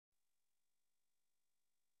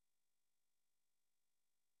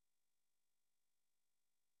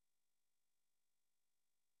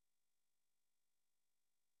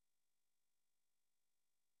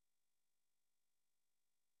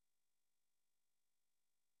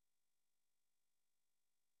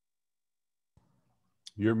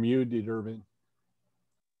You're muted, Irvin.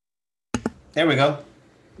 There we go.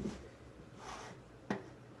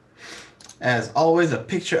 As always, a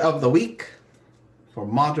picture of the week for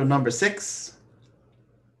module number 6.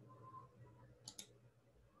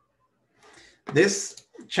 This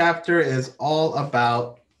chapter is all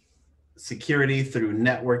about security through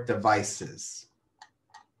network devices.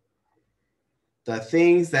 The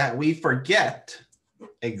things that we forget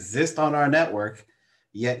exist on our network,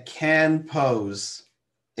 yet can pose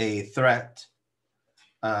a threat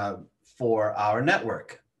for our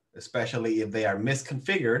network, especially if they are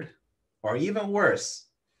misconfigured, or even worse,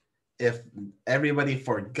 if everybody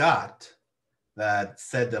forgot that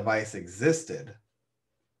said device existed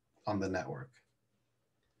on the network.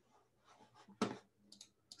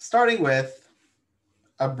 Starting with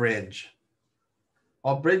a bridge.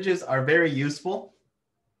 While bridges are very useful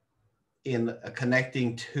in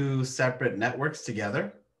connecting two separate networks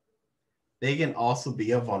together, they can also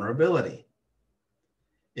be a vulnerability.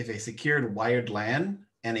 If a secured wired LAN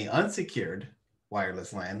and an unsecured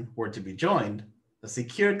wireless LAN were to be joined, the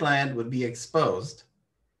secured LAN would be exposed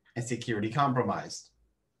and security compromised.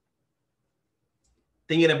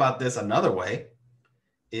 Thinking about this another way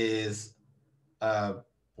is,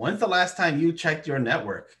 when's the last time you checked your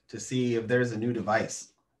network to see if there's a new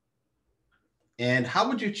device? And how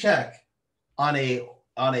would you check on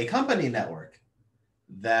a company network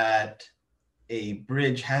that a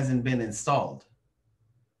bridge hasn't been installed?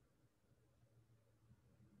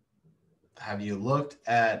 Have you looked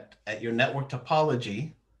at your network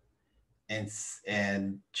topology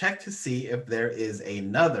and check to see if there is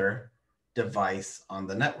another device on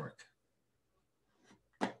the network?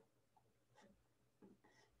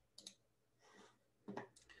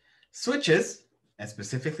 Switches, and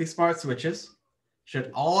specifically smart switches,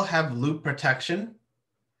 should all have loop protection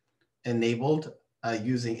enabled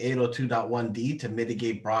using 802.1d to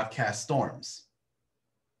mitigate broadcast storms.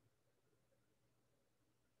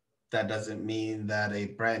 That doesn't mean that a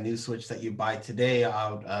brand new switch that you buy today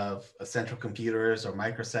out of a Central Computers or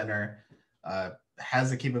Micro Center has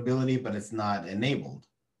the capability, but it's not enabled.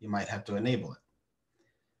 You might have to enable it.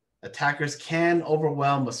 Attackers can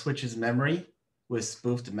overwhelm a switch's memory with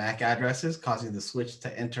spoofed MAC addresses, causing the switch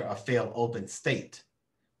to enter a fail open state,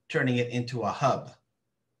 turning it into a hub.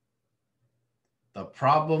 The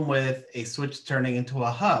problem with a switch turning into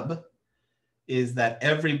a hub is that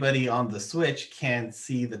everybody on the switch can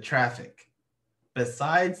see the traffic.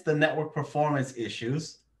 Besides the network performance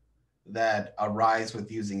issues that arise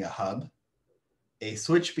with using a hub, a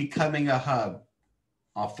switch becoming a hub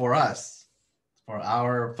for us, for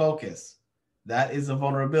our focus, that is a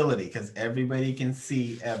vulnerability because everybody can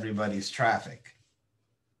see everybody's traffic.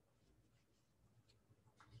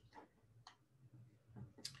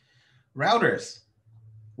 Routers.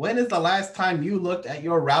 When is the last time you looked at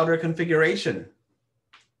your router configuration?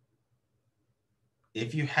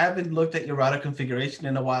 If you haven't looked at your router configuration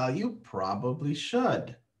in a while, you probably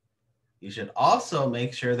should. You should also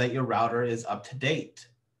make sure that your router is up to date.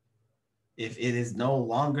 If it is no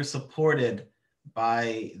longer supported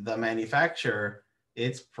by the manufacturer,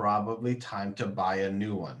 it's probably time to buy a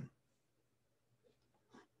new one.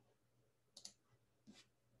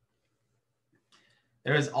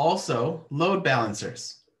 There is also load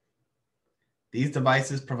balancers. These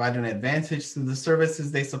devices provide an advantage through the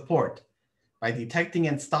services they support by detecting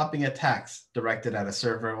and stopping attacks directed at a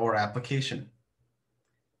server or application.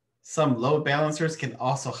 Some load balancers can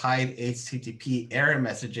also hide HTTP error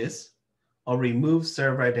messages or remove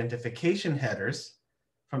server identification headers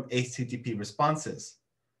from HTTP responses,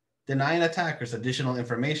 denying attackers additional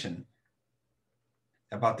information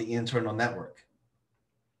about the internal network.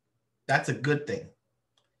 That's a good thing.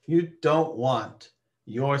 You don't want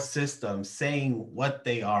your system saying what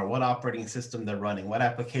they are, what operating system they're running, what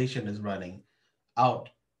application is running out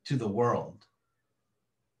to the world,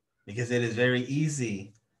 because it is very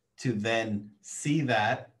easy to then see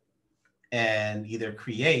that and either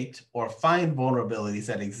create or find vulnerabilities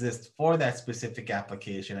that exist for that specific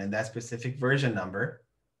application and that specific version number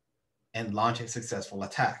and launch a successful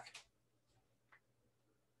attack.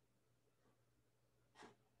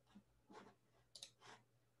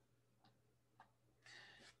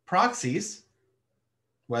 Proxies,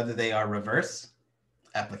 whether they are reverse,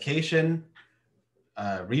 application,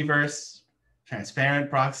 reverse, transparent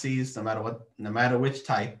proxies, no matter which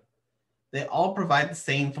type, they all provide the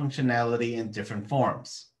same functionality in different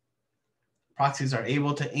forms. Proxies are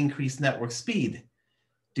able to increase network speed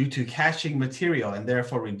due to caching material and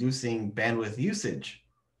therefore reducing bandwidth usage,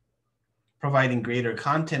 providing greater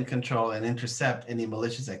content control and intercept any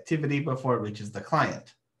malicious activity before it reaches the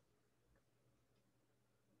client.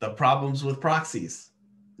 The problems with proxies.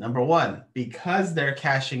 Number one, because they're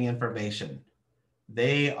caching information,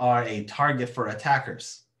 they are a target for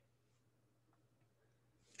attackers.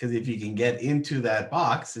 Because if you can get into that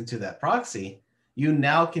box, into that proxy, you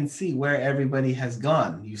now can see where everybody has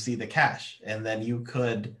gone. You see the cache, and then you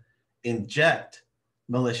could inject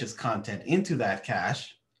malicious content into that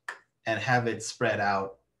cache and have it spread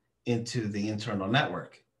out into the internal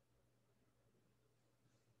network.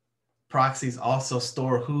 Proxies also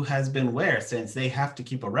store who has been where, since they have to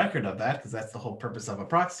keep a record of that, because that's the whole purpose of a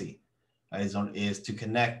proxy, is to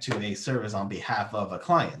connect to a service on behalf of a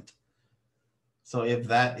client. So if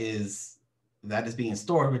that is being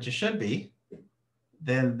stored, which it should be,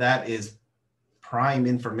 then that is prime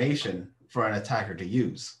information for an attacker to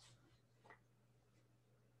use.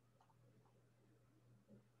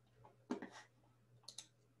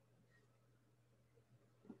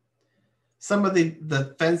 Some of the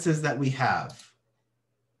defenses that we have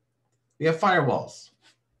firewalls.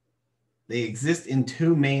 They exist in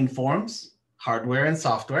two main forms, hardware and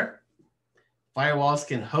software. Firewalls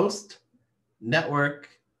can host, network,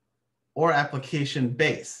 or application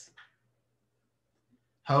base.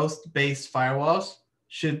 Host-based firewalls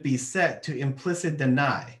should be set to implicit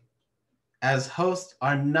deny, as hosts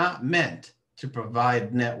are not meant to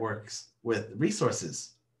provide networks with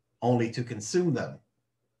resources, only to consume them.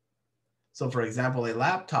 So for example, a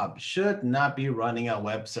laptop should not be running a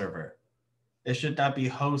web server. It should not be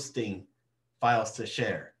hosting files to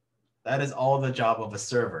share. That is all the job of a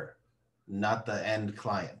server, not the end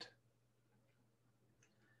client.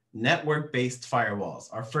 Network-based firewalls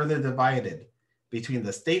are further divided between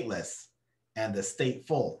the stateless and the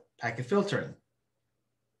stateful packet filtering.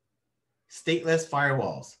 Stateless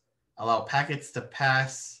firewalls allow packets to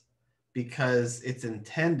pass because it's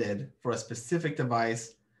intended for a specific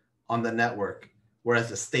device on the network, whereas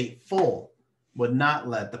the stateful would not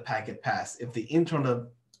let the packet pass if the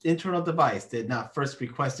internal device did not first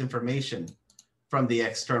request information from the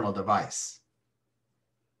external device.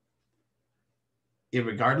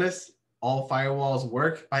 Irregardless, all firewalls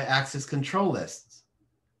work by access control lists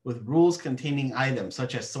with rules containing items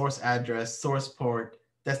such as source address, source port,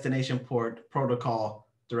 destination port, protocol,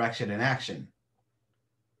 direction, and action.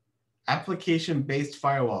 Application-based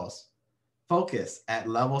firewalls focus at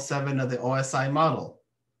level 7 of the OSI model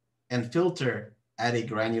and filter at a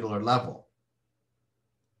granular level.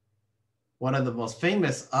 One of the most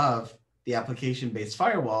famous of the application-based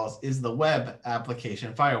firewalls is the web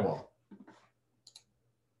application firewall,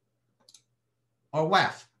 or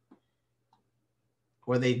WAF,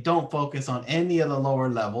 where they don't focus on any of the lower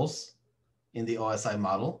levels in the OSI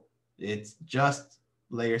model. It's just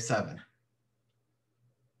layer 7.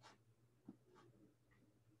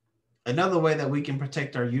 Another way that we can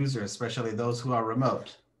protect our users, especially those who are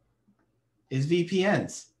remote, is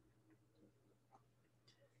VPNs.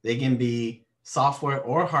 They can be software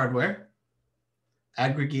or hardware,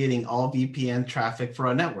 aggregating all VPN traffic for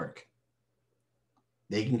a network.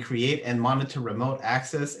 They can create and monitor remote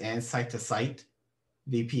access and site-to-site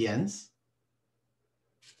VPNs.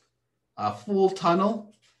 A full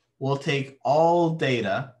tunnel will take all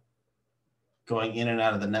data going in and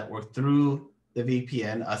out of the network through the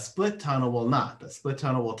VPN. A split tunnel will not. A split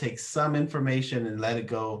tunnel will take some information and let it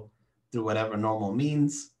go through whatever normal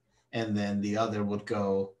means, and then the other would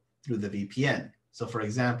go through the VPN. So for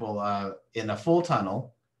example, in a full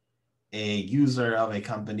tunnel, a user of a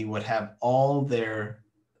company would have all their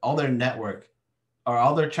network or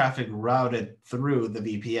all their traffic routed through the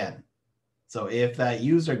VPN. So if that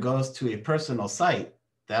user goes to a personal site,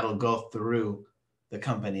 that'll go through the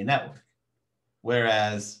company network.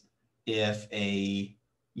 Whereas if a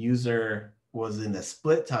user was in a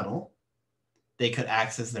split tunnel, they could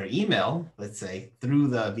access their email, let's say, through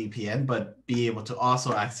the VPN, but be able to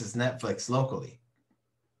also access Netflix locally.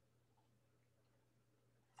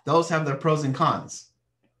 Those have their pros and cons.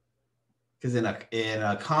 Because in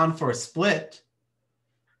a con for a split,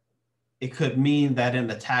 it could mean that an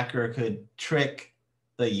attacker could trick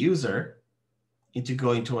the user into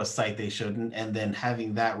going to a site they shouldn't, and then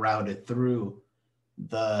having that routed through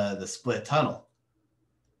the split tunnel.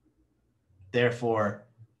 Therefore,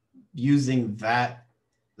 using that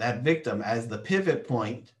victim as the pivot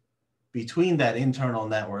point between that internal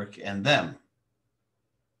network and them.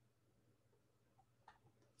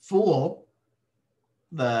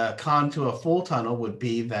 The con to a full tunnel would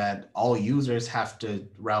be that all users have to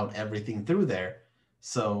route everything through there.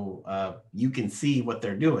 So you can see what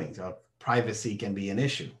they're doing. So privacy can be an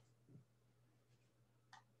issue.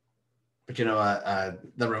 But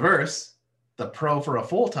the reverse, the pro for a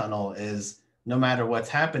full tunnel is no matter what's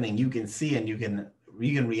happening, you can see and you can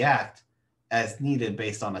react as needed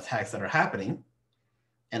based on attacks that are happening.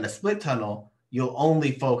 And a split tunnel, you'll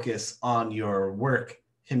only focus on your work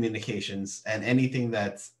communications, and anything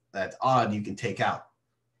that's odd you can take out.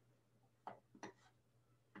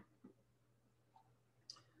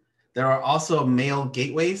 There are also mail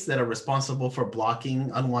gateways that are responsible for blocking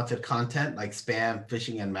unwanted content like spam,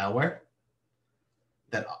 phishing, and malware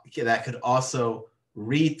that could also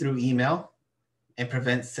read through email and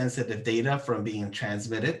prevent sensitive data from being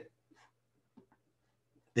transmitted.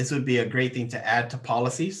 This would be a great thing to add to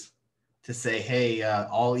policies to say, hey,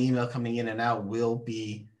 all email coming in and out will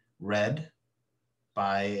be read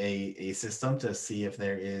by a system to see if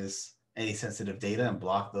there is any sensitive data and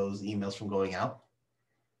block those emails from going out.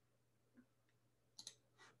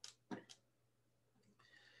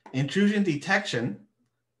 Intrusion detection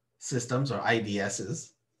systems, or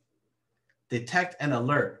IDSs, detect and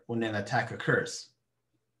alert when an attack occurs.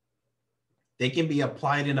 They can be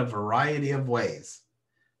applied in a variety of ways,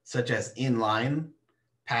 such as inline,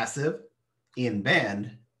 passive, in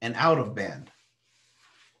band, and out of band.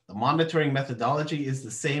 The monitoring methodology is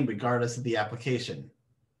the same regardless of the application.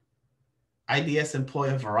 IDS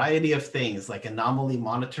employ a variety of things like anomaly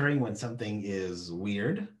monitoring when something is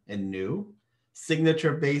weird and new,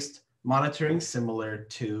 signature-based monitoring similar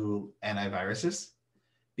to antiviruses,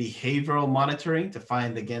 behavioral monitoring to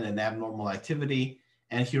find, again, an abnormal activity,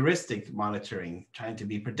 and heuristic monitoring, trying to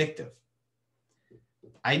be predictive.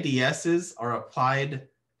 IDSs are applied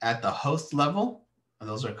at the host level, and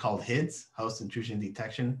those are called HIDs, Host Intrusion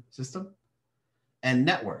Detection System, and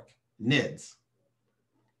network, NIDs.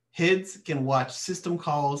 HIDs can watch system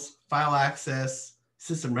calls, file access,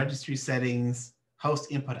 system registry settings,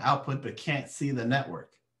 host input output, but can't see the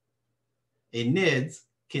network. A NIDs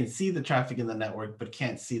can see the traffic in the network, but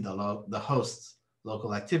can't see the host's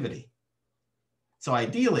local activity. So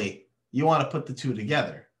ideally, you want to put the two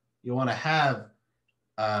together. You want to have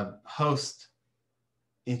host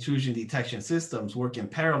intrusion detection systems work in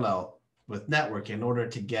parallel with network in order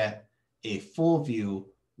to get a full view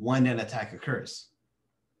when an attack occurs.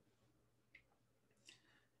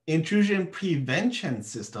 Intrusion prevention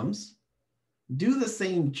systems do the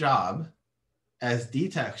same job as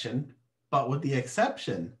detection, but with the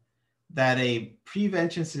exception that a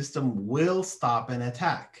prevention system will stop an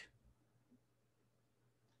attack.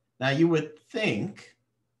 Now, you would think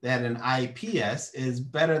that an IPS is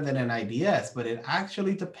better than an IDS, but it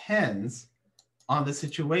actually depends on the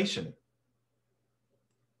situation.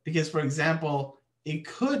 Because, for example, it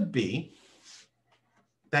could be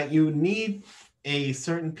that you need a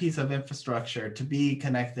certain piece of infrastructure to be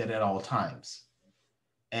connected at all times.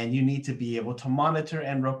 And you need to be able to monitor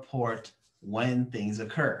and report when things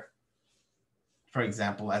occur. For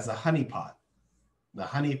example, as a honeypot. The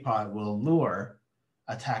honeypot will lure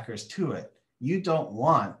attackers to it. You don't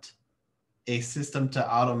want a system to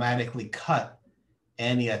automatically cut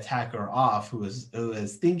any attacker off who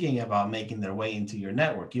is thinking about making their way into your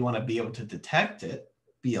network. You want to be able to detect it,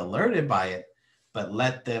 be alerted by it, but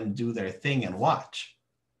let them do their thing and watch.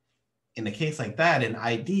 In a case like that, an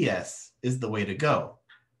IDS is the way to go.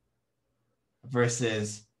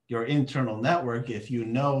 Versus your internal network, if you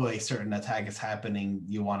know a certain attack is happening,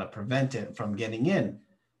 you want to prevent it from getting in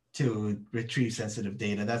to retrieve sensitive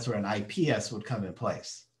data. That's where an IPS would come in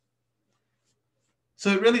place.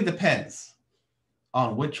 So it really depends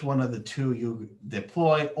on which one of the two you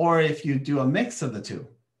deploy, or if you do a mix of the two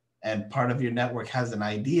and part of your network has an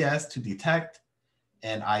IDS to detect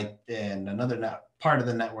and another part of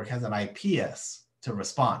the network has an IPS to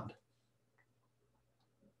respond.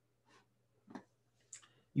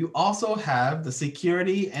 You also have the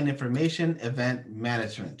Security and Information Event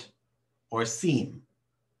Management, or SIEM.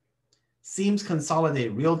 SIEMs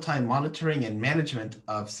consolidate real-time monitoring and management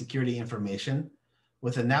of security information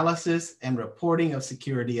with analysis and reporting of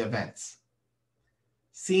security events.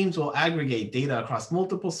 SIEMs will aggregate data across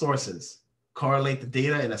multiple sources, correlate the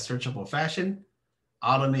data in a searchable fashion,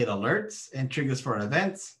 automate alerts and triggers for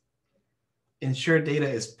events, ensure data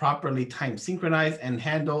is properly time synchronized, and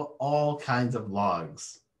handle all kinds of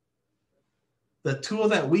logs. The tool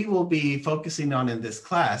that we will be focusing on in this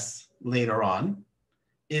class later on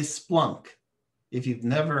is Splunk. If you've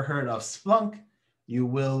never heard of Splunk, you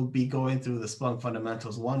will be going through the Splunk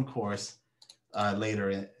Fundamentals 1 course later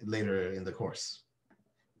in the course.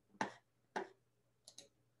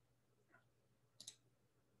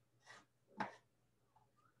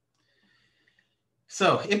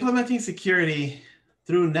 So, implementing security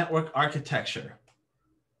through network architecture.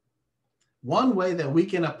 One way that we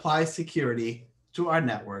can apply security to our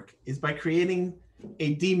network is by creating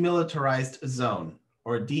a demilitarized zone,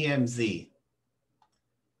 or DMZ.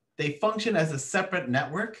 They function as a separate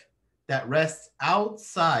network that rests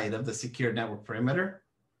outside of the secure network perimeter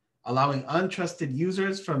allowing untrusted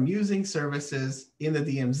users from using services in the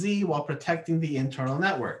DMZ while protecting the internal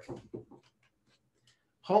network.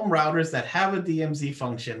 Home routers that have a DMZ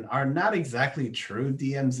function are not exactly true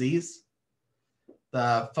DMZs.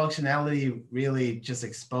 The functionality really just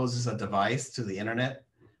exposes a device to the internet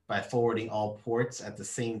by forwarding all ports at the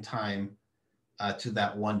same time to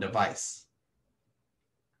that one device.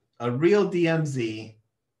 A real DMZ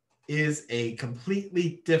is a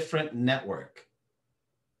completely different network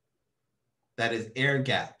that is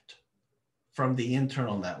air-gapped from the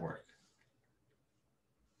internal network.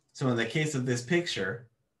 So in the case of this picture,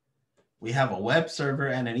 we have a web server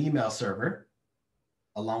and an email server,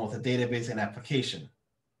 along with a database and application.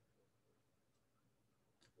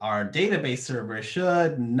 Our database server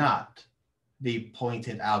should not be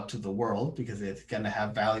pointed out to the world because it's going to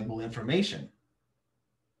have valuable information.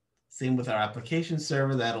 Same with our application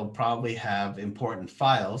server, that'll probably have important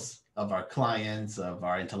files of our clients, of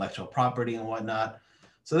our intellectual property and whatnot.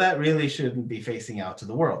 So that really shouldn't be facing out to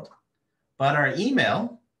the world. But our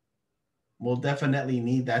email will definitely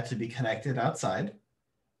need that to be connected outside.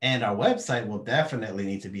 And our website will definitely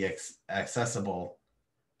need to be accessible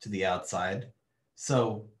to the outside.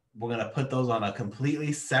 So we're going to put those on a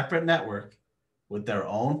completely separate network with their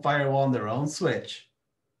own firewall and their own switch.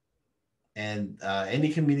 And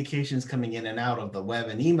any communications coming in and out of the web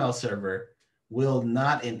and email server will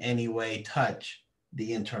not in any way touch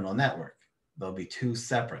the internal network. They'll be two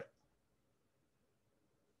separate.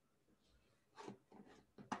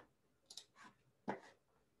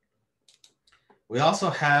 We also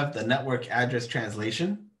have the network address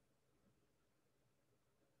translation.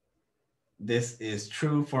 This is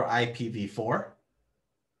true for IPv4,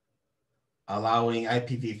 allowing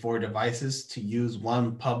IPv4 devices to use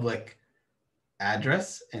one public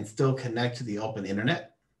address and still connect to the open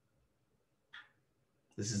internet.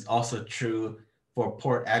 This is also true for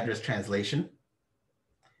port address translation.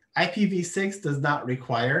 IPv6 does not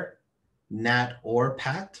require NAT or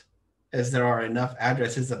PAT, as there are enough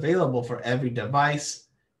addresses available for every device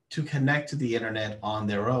to connect to the internet on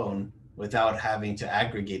their own without having to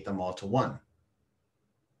aggregate them all to one.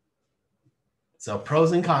 So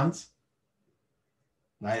pros and cons,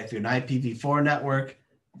 right? If you're an IPv4 network,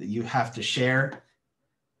 you have to share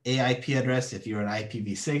a IP address. If you're an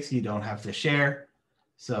IPv6, you don't have to share.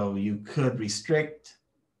 So you could restrict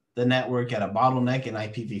the network at a bottleneck in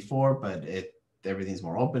IPv4, but everything's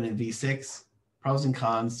more open in v6. Pros and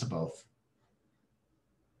cons to both.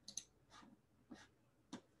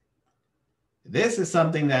 This is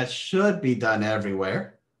something that should be done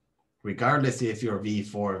everywhere, regardless if you're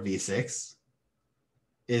v4 or v6,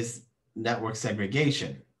 is network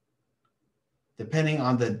segregation. Depending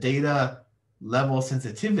on the data level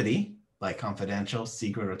sensitivity, like confidential,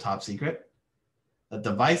 secret, or top secret, the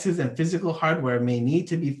devices and physical hardware may need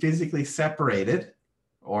to be physically separated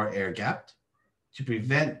or air-gapped to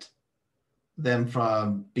prevent them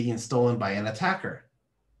from being stolen by an attacker.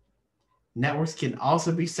 Networks can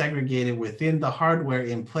also be segregated within the hardware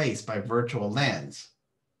in place by virtual LANs.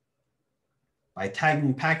 By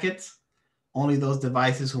tagging packets, only those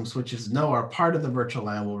devices whom switches know are part of the virtual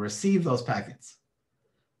LAN will receive those packets.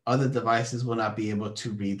 Other devices will not be able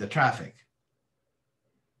to read the traffic.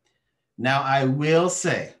 Now, I will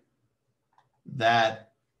say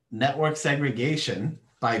that network segregation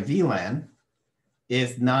by VLAN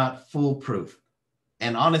is not foolproof.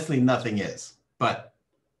 And honestly, nothing is. But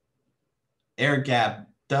air gap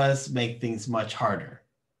does make things much harder.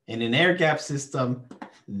 In an air gap system,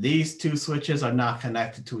 these two switches are not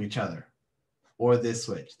connected to each other, or this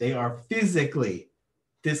switch. They are physically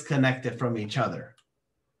disconnected from each other.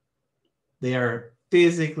 They are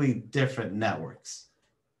physically different networks.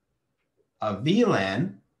 A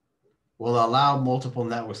VLAN will allow multiple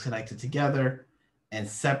networks connected together and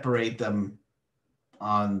separate them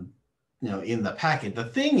in the packet. The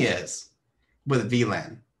thing is, with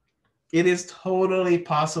VLAN, it is totally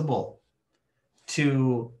possible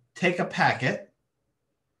to take a packet,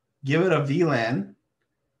 give it a VLAN,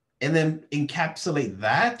 and then encapsulate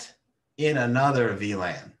that in another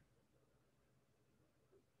VLAN.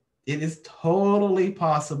 It is totally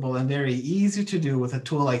possible and very easy to do with a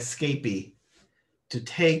tool like Scapy to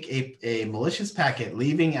take a malicious packet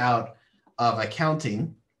leaving out of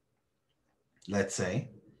accounting, let's say,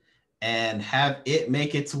 and have it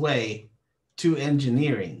make its way to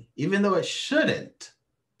engineering, even though it shouldn't,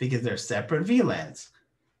 because they're separate VLANs.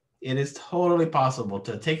 It is totally possible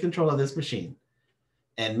to take control of this machine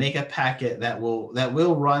and make a packet that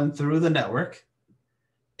will run through the network,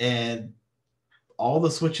 and all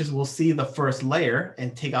the switches will see the first layer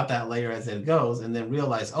and take out that layer as it goes, and then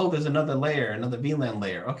realize, oh, there's another layer, another VLAN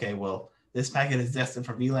layer. Okay, well, This packet is destined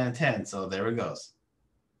for VLAN 10, so there it goes.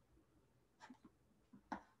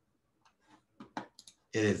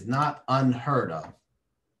 It is not unheard of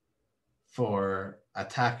for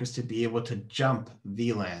attackers to be able to jump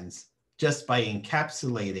VLANs just by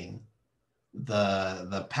encapsulating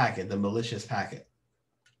the packet, the malicious packet.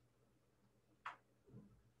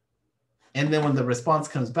 And then when the response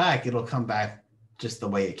comes back, it'll come back just the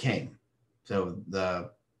way it came. So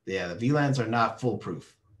the VLANs are not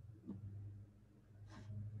foolproof.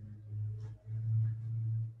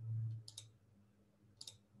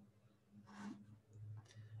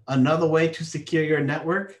 Another way to secure your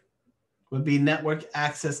network would be network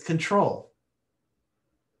access control.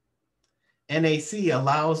 NAC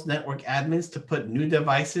allows network admins to put new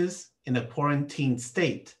devices in a quarantined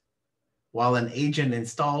state while an agent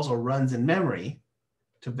installs or runs in memory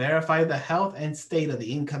to verify the health and state of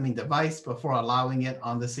the incoming device before allowing it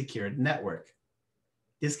on the secured network.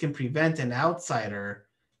 This can prevent an outsider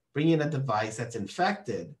bringing a device that's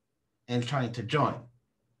infected and trying to join.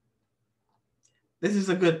 This is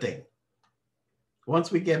a good thing.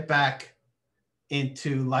 Once we get back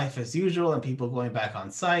into life as usual and people going back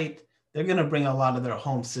on site, they're going to bring a lot of their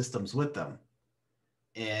home systems with them.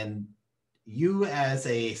 And you as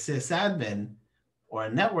a sysadmin or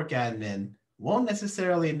a network admin won't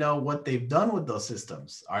necessarily know what they've done with those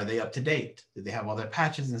systems. Are they up to date? Do they have all their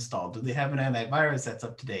patches installed? Do they have an antivirus that's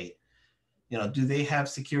up to date? Do they have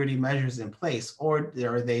security measures in place, or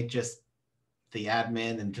are they just the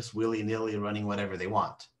admin and just willy-nilly running whatever they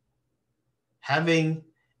want? Having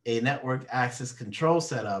a network access control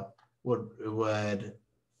setup would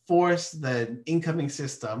force the incoming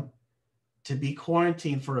system to be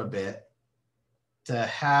quarantined for a bit, to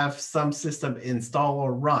have some system install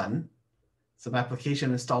or run, some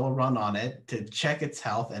application install or run on it to check its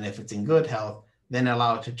health. And if it's in good health, then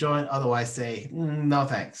allow it to join. Otherwise say, no,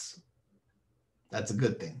 thanks. That's a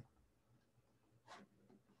good thing.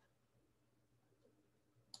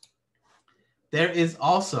 There is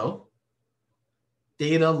also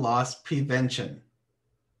data loss prevention.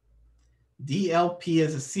 DLP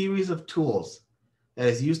is a series of tools that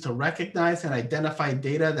is used to recognize and identify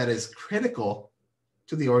data that is critical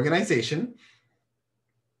to the organization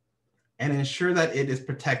and ensure that it is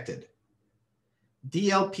protected.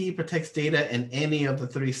 DLP protects data in any of the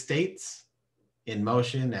 3 states: in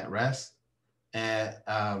motion, at rest,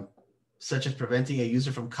 such as preventing a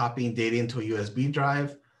user from copying data into a USB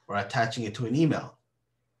drive or attaching it to an email.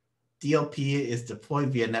 DLP is deployed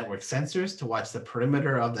via network sensors to watch the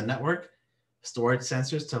perimeter of the network, storage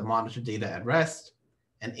sensors to monitor data at rest,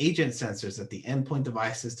 and agent sensors at the endpoint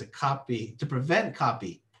devices to prevent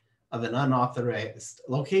copy of an unauthorized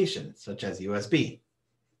location, such as USB.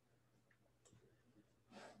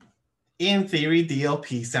 In theory,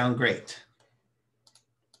 DLP sound great.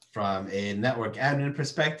 From a network admin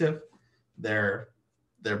perspective, they're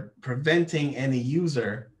preventing any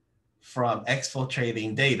user from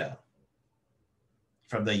exfiltrating data.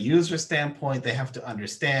 From the user standpoint, they have to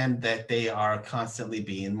understand that they are constantly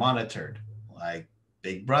being monitored, like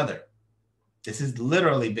Big Brother. This is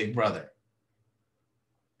literally Big Brother,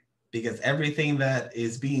 because everything that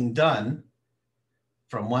is being done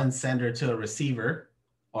from one sender to a receiver,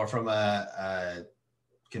 or from a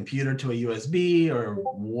computer to a USB or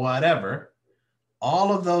whatever,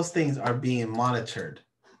 all of those things are being monitored.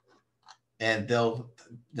 And the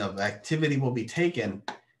activity will be taken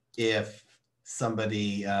if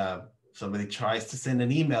somebody tries to send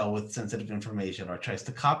an email with sensitive information or tries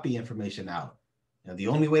to copy information out. The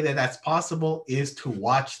only way that that's possible is to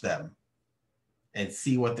watch them and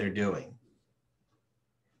see what they're doing.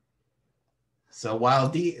 So while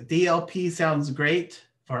DLP sounds great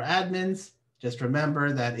for admins, just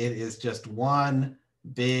remember that it is just one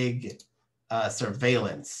big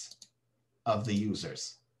surveillance of the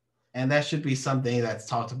users. And that should be something that's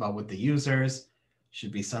talked about with the users,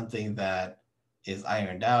 should be something that is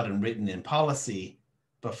ironed out and written in policy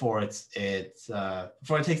before it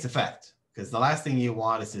takes effect. Because the last thing you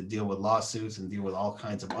want is to deal with lawsuits and deal with all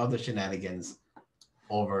kinds of other shenanigans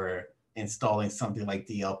over installing something like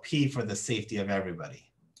DLP for the safety of everybody.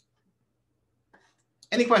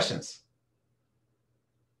 Any questions?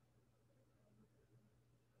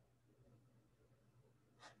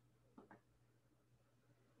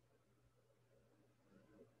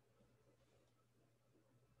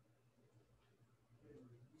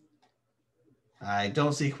 I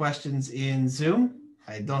don't see questions in Zoom.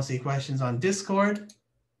 I don't see questions on Discord.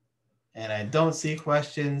 And I don't see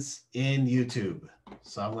questions in YouTube.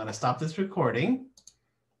 So I'm going to stop this recording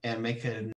and make a